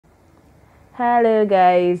Hello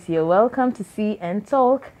guys, you're welcome to See and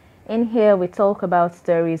Talk. In here we talk about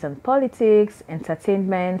stories on politics,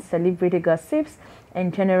 entertainment, celebrity gossips,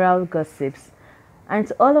 and general gossips. And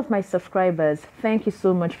to all of my subscribers, thank you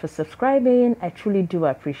so much for subscribing. I truly do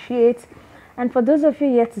appreciate. And for those of you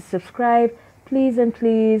yet to subscribe, please and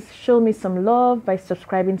please show me some love by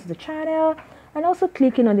subscribing to the channel and also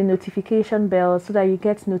clicking on the notification bell so that you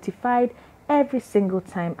get notified every single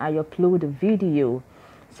time I upload a video.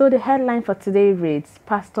 So the headline for today reads,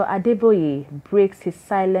 Pastor Adeboye breaks his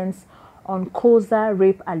silence on COZA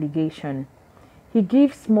rape allegation. He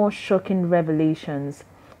gives more shocking revelations.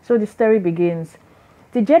 So the story begins.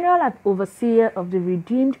 The General Overseer of the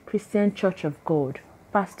Redeemed Christian Church of God,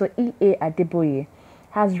 Pastor E.A. Adeboye,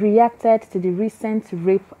 has reacted to the recent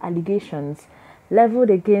rape allegations leveled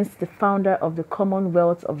against the founder of the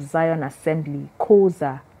Commonwealth of Zion Assembly,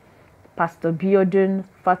 COZA, Pastor Biodun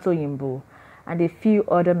Fatoyinbo, and a few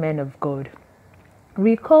other men of God.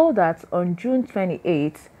 Recall that on June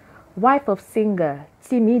 28th, wife of singer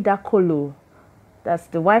Timi Dakolo, that's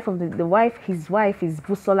his wife is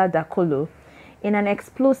Busola Dakolo, in an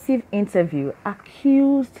explosive interview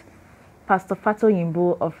accused Pastor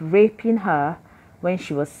Fatoyinbo of raping her when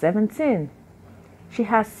she was 17. He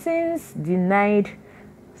has since denied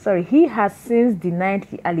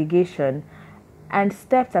the allegation and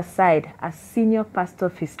stepped aside as senior pastor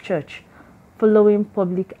of his church following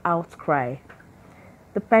public outcry.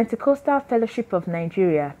 The Pentecostal Fellowship of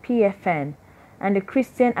Nigeria, PFN, and the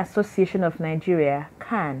Christian Association of Nigeria,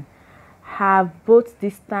 CAN, have both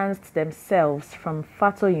distanced themselves from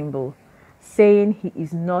Fatoyinbo, saying he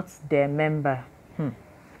is not their member.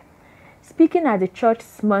 Speaking at the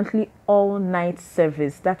church's monthly all-night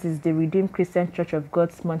service, that is the Redeemed Christian Church of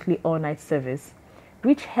God's monthly all-night service,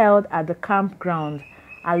 which held at the campground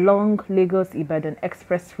along Lagos-Ibadan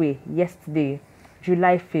Expressway yesterday,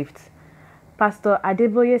 July 5th, Pastor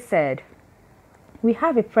Adeboye said, "We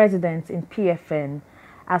have a president in PFN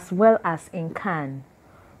as well as in CAN.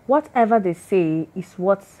 Whatever they say is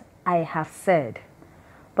what I have said.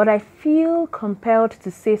 But I feel compelled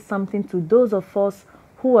to say something to those of us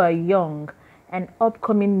who are young and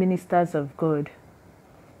upcoming ministers of God.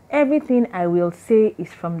 Everything I will say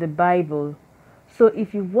is from the Bible. So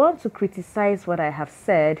if you want to criticize what I have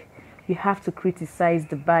said, you have to criticize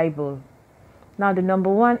the Bible." Now the number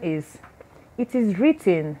one is, it is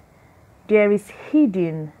written, there is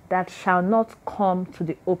hidden that shall not come to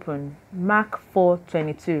the open. Mark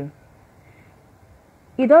 4:22.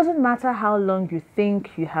 It doesn't matter how long you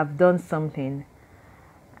think you have done something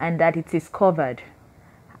and that it is covered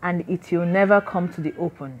and it will never come to the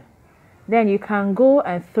open. Then you can go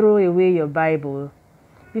and throw away your Bible,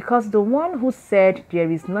 because the one who said there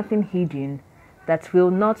is nothing hidden that will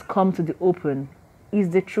not come to the open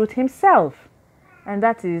is the truth himself, and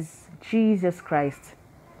that is Jesus Christ.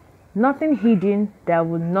 Nothing hidden that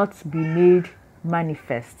will not be made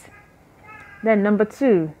manifest. Then number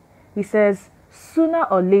two, he says, sooner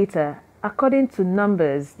or later, according to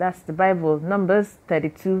Numbers, that's the Bible, Numbers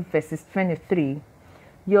 32 verses 23,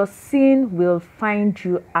 your sin will find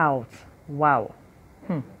you out. Wow.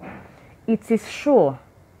 It is sure.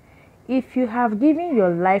 If you have given your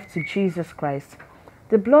life to Jesus Christ,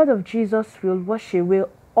 the blood of Jesus will wash away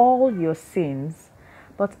all your sins.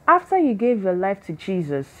 But after you gave your life to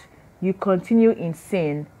Jesus, you continue in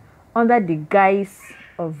sin under the guise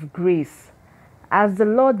of grace. As the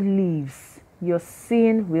Lord lives, your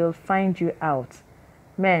sin will find you out.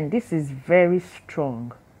 Man, this is very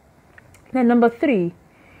strong. Then number three,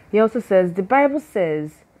 he also says, the Bible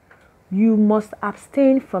says, you must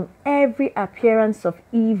abstain from every appearance of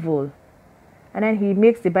evil. And then he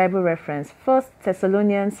makes the Bible reference, 1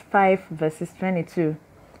 Thessalonians 5 verses 22.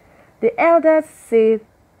 The elders say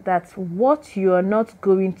that what you are not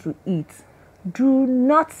going to eat, do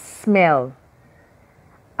not smell.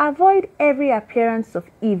 Avoid every appearance of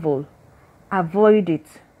evil. Avoid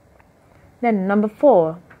it. Then number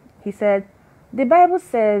four, he said, the Bible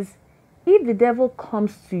says, if the devil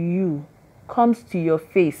comes to your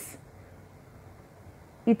face,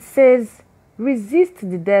 it says, resist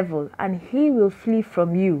the devil and he will flee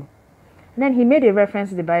from you. And then he made a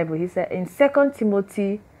reference to the Bible. He said in 2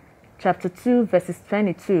 Timothy chapter 2 verses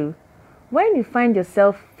 22, when you find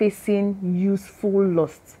yourself facing useful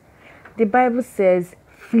lust, the Bible says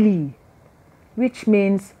flee, which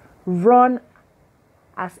means run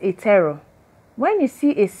as a terror. When you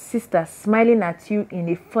see a sister smiling at you in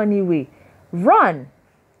a funny way, run,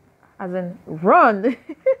 as in run.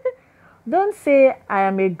 Don't say, I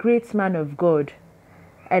am a great man of God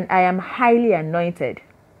and I am highly anointed.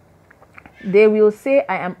 They will say,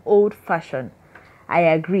 I am old-fashioned. I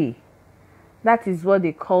agree. That is what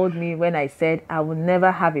they called me when I said I will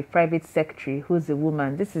never have a private secretary who's a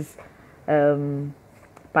woman. This is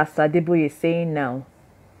Pastor Adeboye saying now,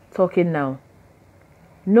 talking now.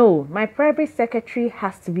 No, my private secretary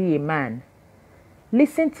has to be a man.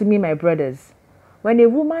 Listen to me, my brothers. When a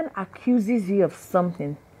woman accuses you of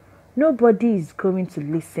something, nobody is going to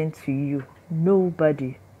listen to you.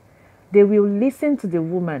 Nobody. They will listen to the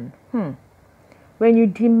woman. When you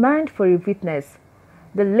demand for a witness,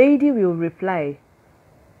 the lady will reply,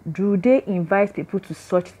 do they invite people to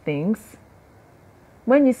such things?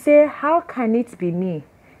 When you say, how can it be me?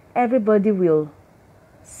 Everybody will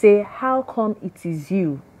say, how come it is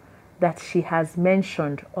you that she has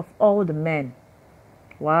mentioned of all the men?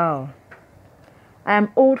 Wow. I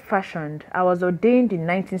am old-fashioned. I was ordained in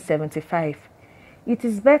 1975. It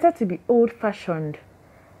is better to be old-fashioned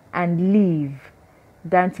and live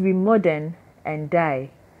than to be modern and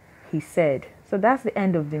die, he said. So that's the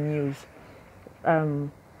end of the news.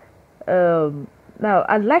 Now,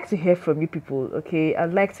 I'd like to hear from you people, okay?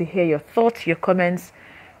 I'd like to hear your thoughts, your comments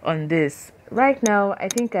on this. Right now, I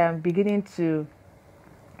think I'm beginning to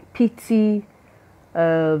pity,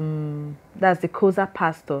 that's the COZA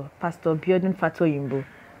pastor, Pastor Biodun Fatoyinbo.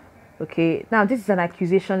 Okay, now this is an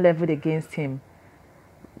accusation leveled against him.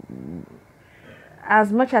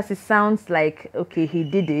 As much as it sounds like, okay, he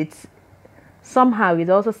did it, somehow it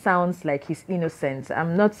also sounds like he's innocent.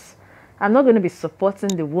 I'm not going to be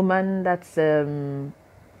supporting the woman that's Timi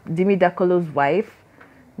Dakolo's wife.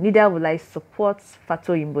 Neither will I support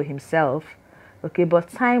Fatoyinbo himself. Okay, but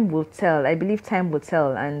time will tell. I believe time will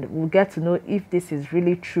tell, and we'll get to know if this is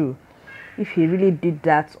really true, if he really did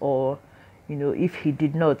that, or if he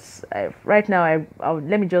did not. Right now,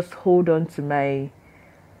 let me just hold on to my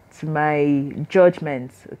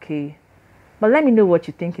judgment. Okay, but let me know what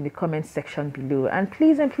you think in the comment section below, and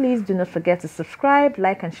please do not forget to subscribe,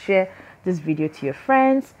 like, and share this video to your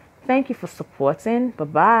friends. Thank you for supporting. Bye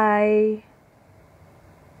bye.